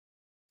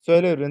So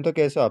hello everyone, तो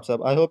कैसे हो आप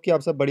सब? आई होप कि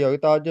आप सब बढ़िया होंगे।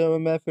 तो आज जो है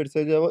मैं फिर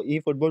से जो है वो ई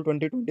फुटबॉल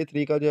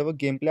 2023 का जो है वो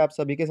गेम प्ले आप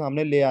सभी के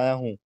सामने ले आया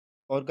हूँ।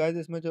 और गाइस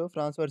इसमें जो है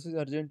फ्रांस वर्सेस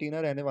अर्जेंटीना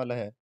रहने वाला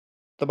है।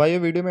 तो भाई ये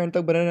वीडियो में एंड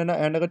तक बने रहना,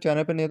 एंड अगर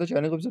चैनल पे नहीं है तो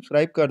चैनल को भी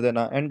सब्सक्राइब कर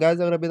देना। एंड गाइस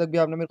अगर अभी तक भी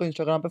आपने मेरे को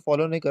इंस्टाग्राम पे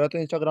फॉलो नहीं करा तो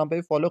इंस्टाग्राम पे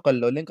भी फॉलो कर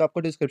लो, लिंक आपको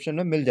डिस्क्रिप्शन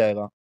में मिल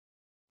जाएगा।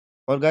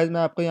 और गाइस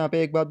मैं आपको यहाँ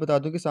पे एक बात बता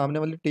दूँ कि सामने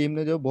वाली टीम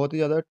ने जो बहुत ही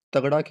ज़्यादा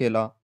तगड़ा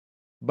खेला।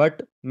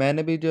 बट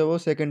मैंने भी जो है वो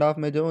सेकंड हाफ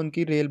में जो है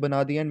उनकी रेल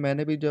बना दी एंड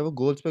मैंने भी जो है वो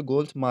गोल्स पे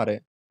गोल्स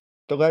मारे।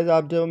 तो गाइज़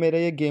आप जो मेरा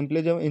ये गेम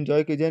प्ले जो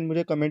एन्जॉय कीजिए एंड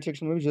मुझे कमेंट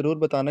सेक्शन में भी ज़रूर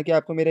बताना कि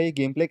आपको मेरा ये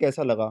गेम प्ले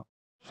कैसा लगा।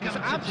 It's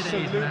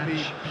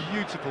absolutely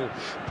beautiful.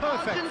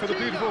 Perfect for the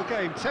beautiful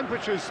game.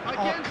 Temperatures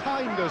are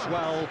kind as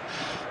well.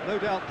 No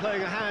doubt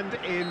playing a hand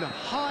in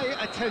high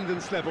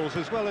attendance levels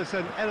as well as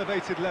an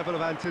elevated level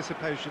of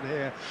anticipation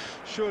here.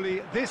 Surely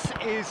this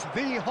is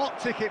the hot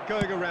ticket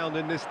going around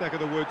in this neck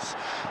of the woods.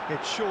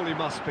 It surely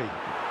must be.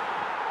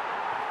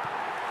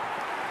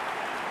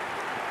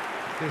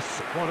 This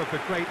one of the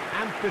great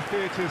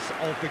amphitheatres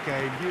of the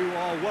game. You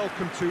are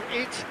welcome to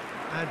it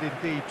and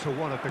indeed to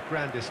one of the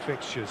grandest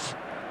fixtures.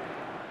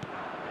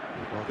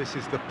 Well, this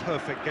is the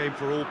perfect game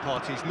for all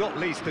parties, not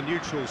least the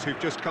neutrals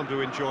who've just come to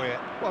enjoy it.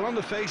 Well, on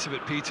the face of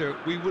it, Peter,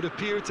 we would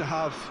appear to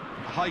have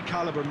a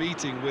high-caliber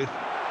meeting with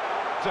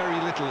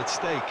very little at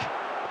stake.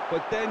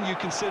 But then you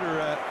consider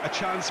a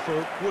chance for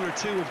one or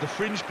two of the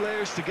fringe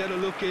players to get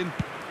a look in,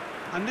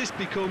 and this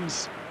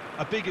becomes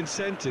a big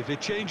incentive.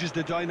 It changes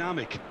the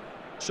dynamic.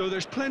 So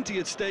there's plenty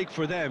at stake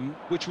for them,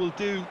 which will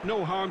do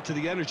no harm to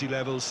the energy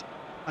levels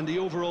and the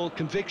overall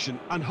conviction,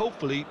 and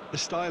hopefully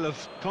the style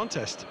of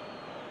contest.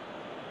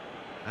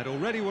 And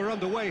already we're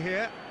underway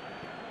here.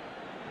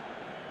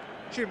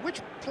 Jim,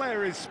 which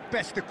player is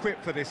best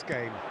equipped for this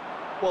game?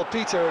 Well,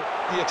 Peter,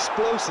 the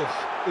explosive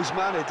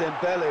Ousmane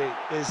Dembele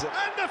is...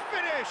 And the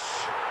finish!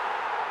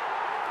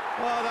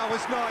 Well, that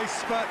was nice,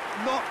 but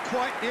not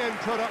quite the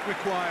end product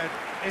required.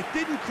 It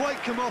didn't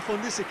quite come off on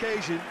this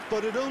occasion,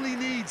 but it only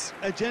needs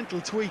a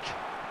gentle tweak.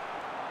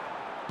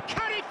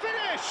 Can he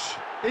finish?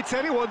 It's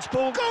anyone's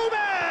ball.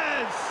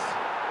 Gomez!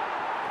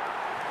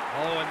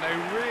 Oh, and they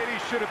really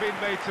should have been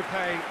made to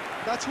pay.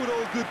 That's what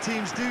all good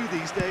teams do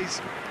these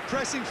days.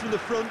 Pressing from the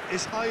front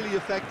is highly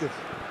effective.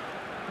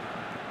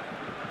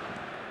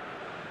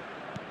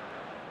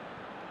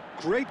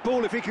 Great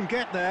ball if he can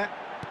get there.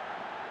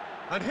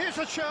 And here's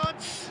a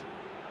chance.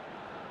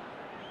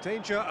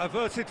 Danger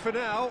averted for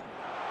now.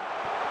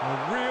 A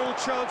real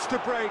chance to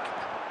break.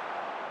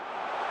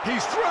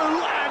 He's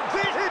through, and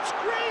it's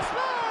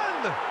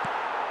Griezmann!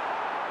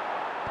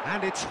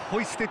 And it's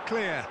hoisted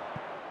clear.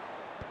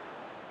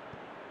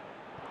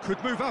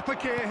 Could move up a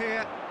gear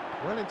here.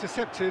 Well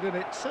intercepted, and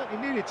it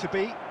certainly needed to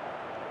be.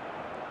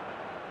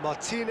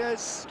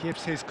 Martinez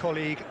gives his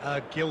colleague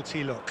a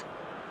guilty look.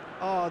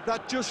 Oh,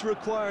 that just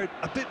required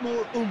a bit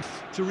more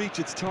oomph to reach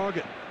its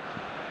target.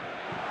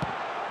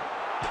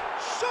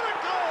 Shot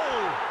at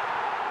goal!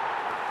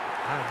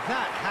 And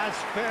that has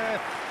fair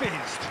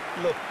fizzed.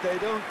 Look, they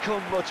don't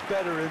come much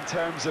better in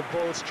terms of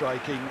ball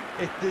striking.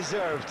 It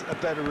deserved a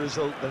better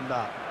result than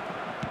that.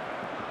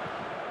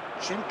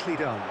 Gently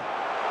done.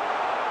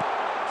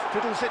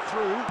 Fiddles it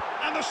through,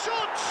 and the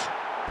shot!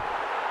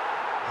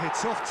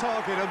 It's off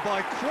target and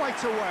by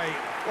quite a way.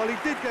 Well, he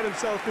did get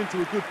himself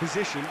into a good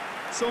position,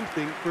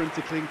 something for him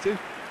to cling to.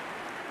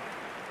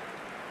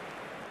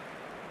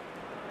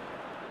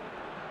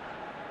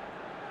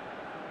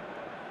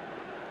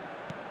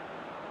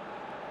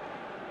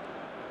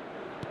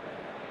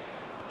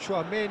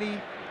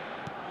 Chouameni.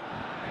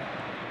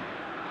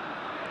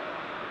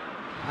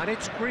 And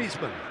it's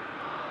Griezmann.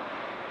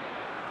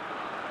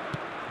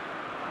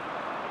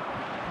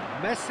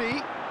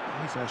 Messi,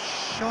 he's a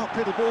sharp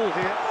little ball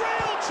here.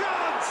 Real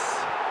chance!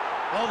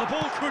 Oh, the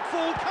ball could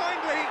fall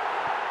kindly.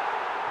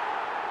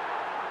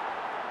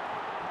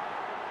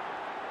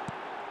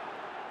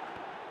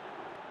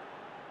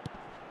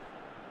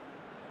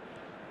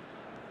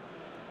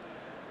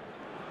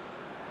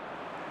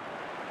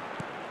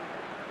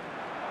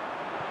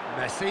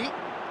 Messi.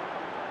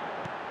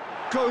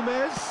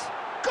 Gomez.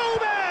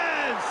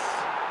 Gomez!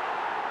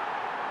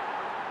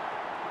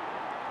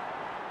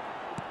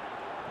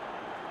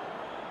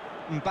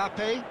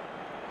 Mbappe.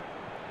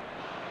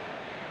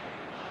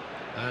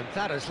 And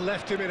that has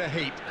left him in a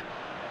heap.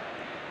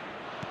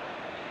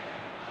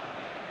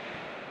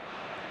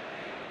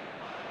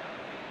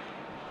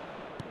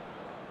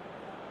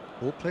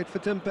 All played for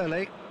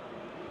Dembele.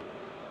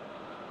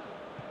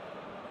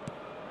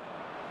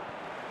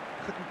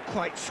 Couldn't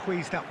quite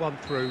squeeze that one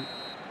through.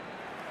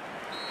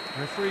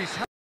 Referee's...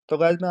 तो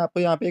guys मैं आपको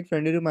यहाँ पे एक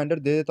friendly reminder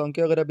दे देता हूँ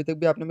कि अगर अभी तक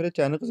भी आपने मेरे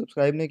चैनल को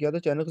सब्सक्राइब नहीं किया तो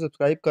चैनल को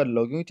सब्सक्राइब कर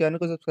लो, क्योंकि चैनल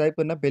को सब्सक्राइब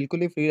करना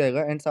बिल्कुल ही फ्री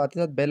रहेगा एंड साथ ही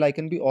साथ बेल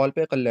आइकन भी ऑल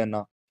पे कर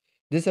लेना,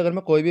 जिससे अगर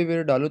मैं कोई भी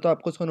वीडियो डालूँ तो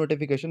आपको उसका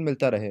नोटिफिकेशन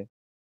मिलता रहे।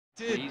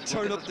 Did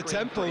turn up the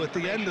tempo at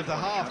the end of the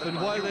half,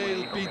 and while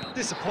they'll be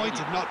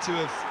disappointed not to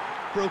have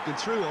broken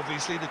through,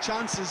 obviously the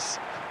chances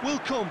will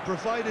come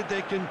provided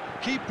they can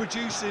keep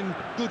producing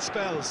good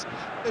spells.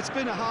 It's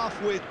been a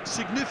half with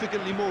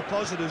significantly more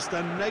positives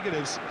than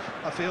negatives,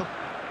 I feel.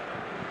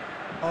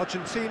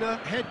 Argentina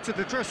head to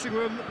the dressing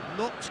room,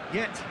 not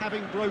yet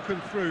having broken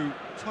through.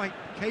 Tight,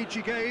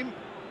 cagey game.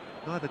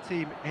 Neither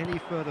team any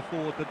further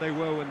forward than they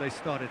were when they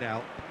started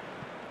out.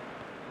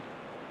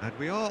 And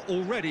we are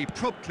already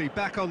promptly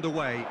back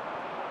underway.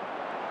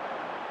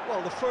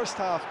 Well, the first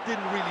half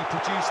didn't really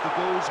produce the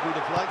goals we'd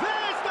have liked.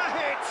 There's the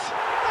hit!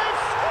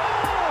 They've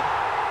scored!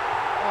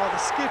 Oh,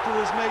 the skipper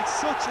has made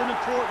such an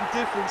important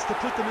difference to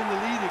put them in the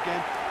lead again,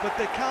 but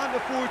they can't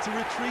afford to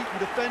retreat and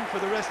defend for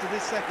the rest of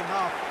this second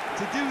half.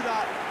 To do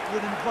that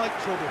would invite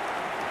trouble.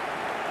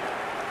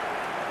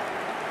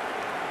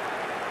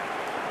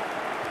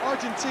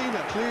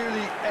 Argentina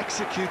clearly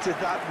executed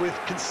that with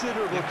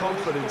considerable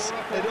confidence.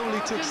 It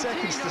only took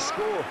seconds to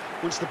score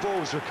once the ball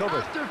was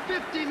recovered. After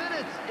 50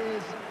 minutes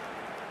is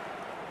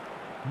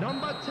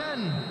number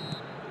 10.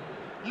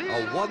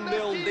 A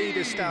 1-0 lead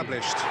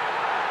established.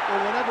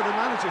 Well, whatever the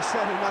manager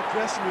said in that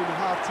dressing room at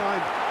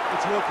half-time,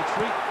 it's worth a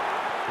treat.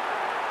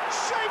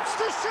 Shapes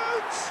to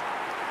shoot!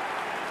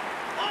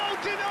 Oh,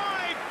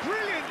 denied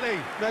brilliantly!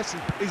 Messi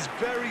is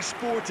very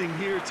sporting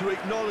here to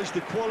acknowledge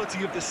the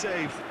quality of the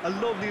save. A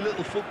lovely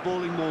little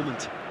footballing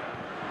moment.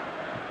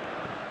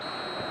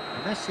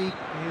 Messi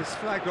is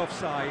flagged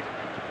offside.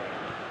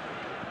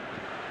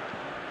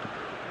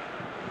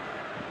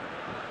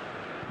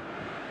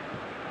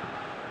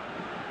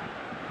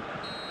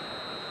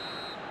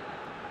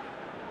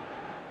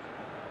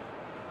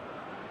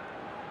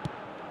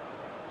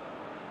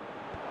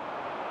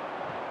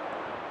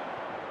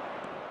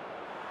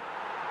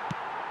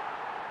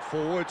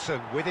 Forwards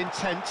and with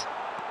intent.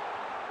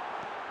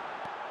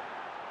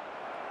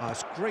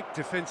 That's great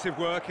defensive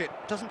work. It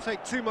doesn't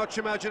take too much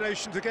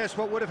imagination to guess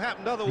what would have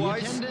happened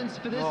otherwise. The attendance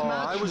for this Oh,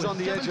 match I was on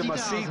the edge of my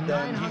seat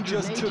then. He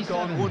just took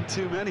on one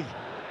too many.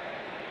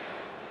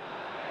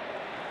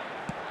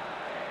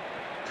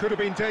 Could have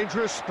been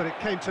dangerous, but it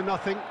came to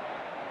nothing.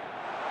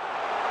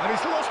 And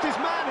he's lost his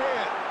man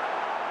here.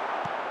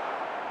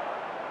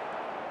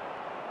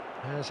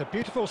 There's a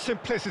beautiful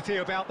simplicity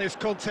about this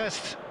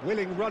contest.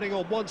 Willing running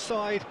on one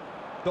side,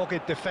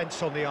 dogged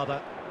defence on the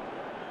other.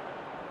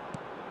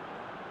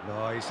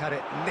 No, he's had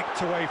it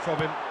nicked away from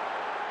him.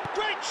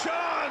 Great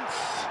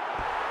chance!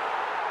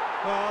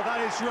 Oh,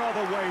 that is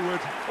rather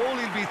wayward. All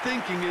he'll be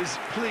thinking is,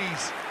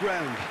 please,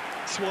 ground,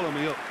 swallow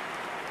me up.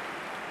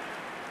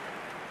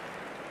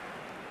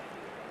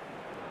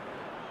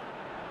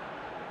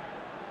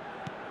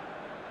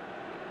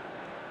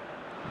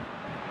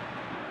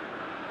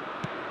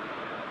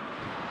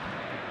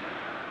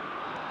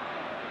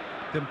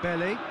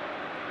 Dembele.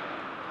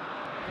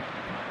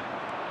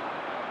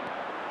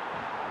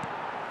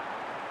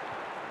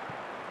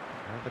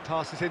 And the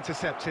pass is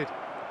intercepted.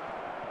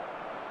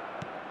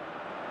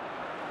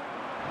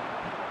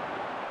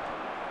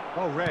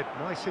 Well read,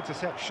 nice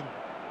interception.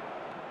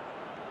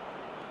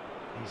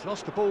 He's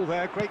lost the ball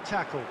there, great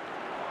tackle.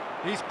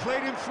 He's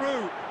played him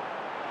through.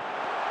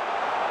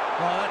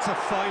 Oh, that's a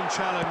fine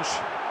challenge.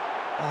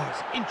 Oh,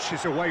 it's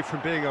inches away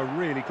from being a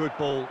really good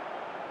ball.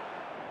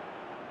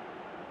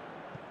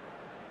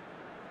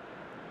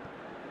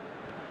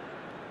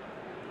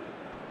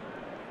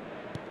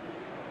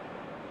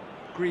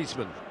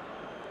 Griezmann.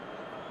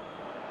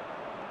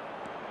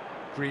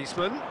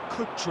 Griezmann,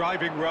 good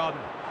driving run.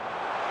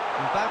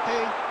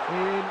 Mbappe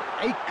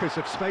in acres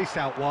of space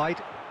out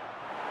wide.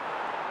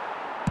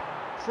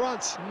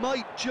 France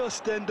might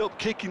just end up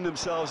kicking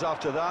themselves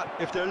after that.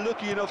 If they're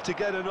lucky enough to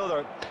get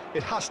another,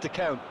 it has to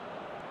count.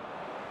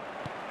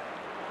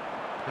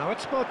 Now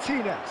it's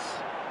Martinez.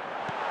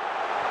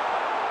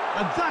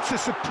 And that's a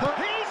superb...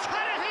 He's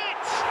had a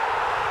hit!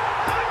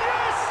 And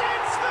yes,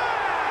 it's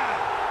there!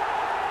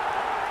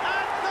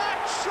 And that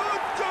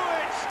should do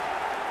it!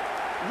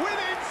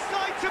 Within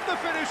sight of the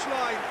finish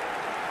line.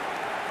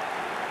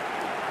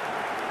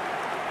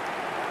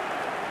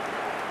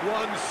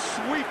 One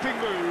sweeping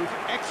move,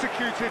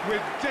 executed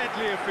with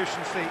deadly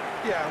efficiency.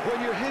 Yeah,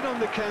 when you're hit on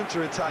the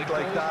counter-attack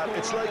like that,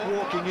 it's like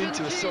walking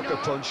into a sucker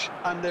punch,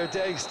 and they're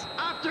dazed.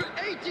 After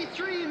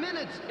 83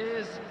 minutes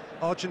is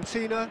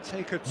Argentina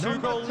take a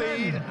two-goal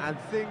lead, and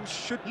things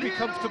should be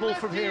comfortable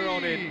from here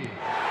on in.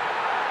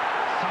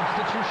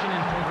 Substitution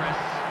in progress.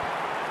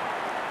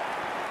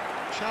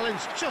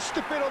 Challenge just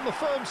a bit on the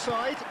firm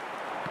side.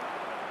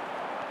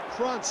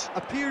 France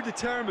appear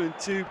determined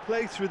to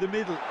play through the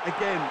middle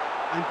again,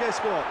 and guess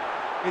what?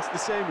 It's the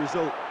same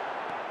result.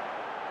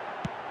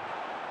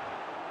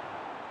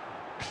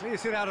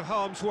 Clears it out of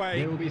harm's way.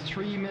 There will be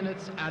 3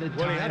 minutes added time.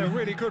 Well, he had a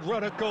really good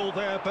run at goal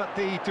there, but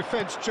the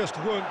defence just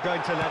weren't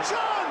going to let it.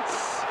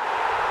 Chance!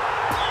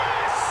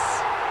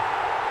 Yes!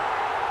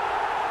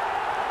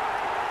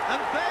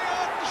 And they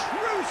are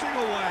cruising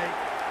away.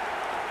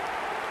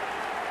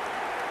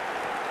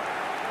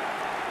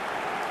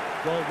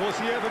 Well, was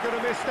he ever going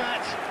to miss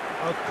that?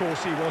 Of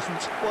course he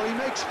wasn't. Well, he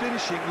makes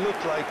finishing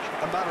look like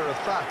a matter of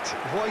fact.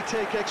 Why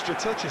take extra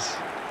touches?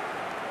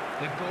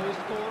 The goal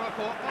scorer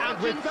for Argentina.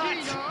 And with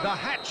that, the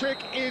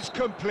hat-trick is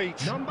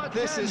complete. Number 10.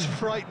 This is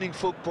frightening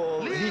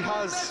football. He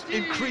has Messi.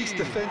 increased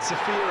defensive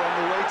fear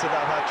on the way to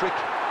that hat-trick.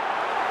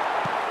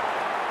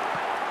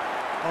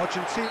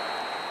 Argentina.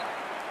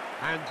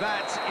 And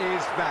that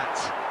is that.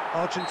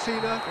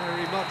 Argentina,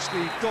 very much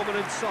the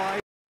dominant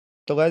side.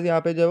 तो guys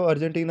यहाँ पे जो है वो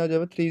Argentina जो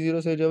है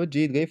 3-0 से जो है वो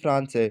जीत गई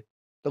फ्रांस से।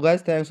 तो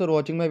guys thanks for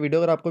watching my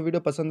video. अगर आपको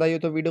वीडियो पसंद आई हो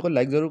तो वीडियो को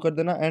लाइक ज़रूर कर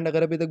देना एंड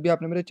अगर अभी तक भी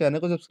आपने मेरे चैनल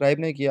को सब्सक्राइब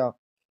नहीं किया,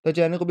 तो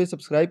चैनल को भी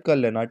सब्सक्राइब कर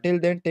लेना। Till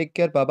then take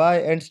care, bye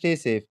bye and stay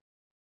safe.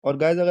 और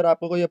गाइज़ अगर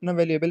आपको कोई अपना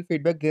वैल्यूएबल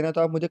फीडबैक देना है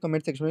तो आप मुझे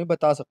कमेंट सेक्शन में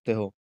बता सकते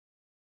हो।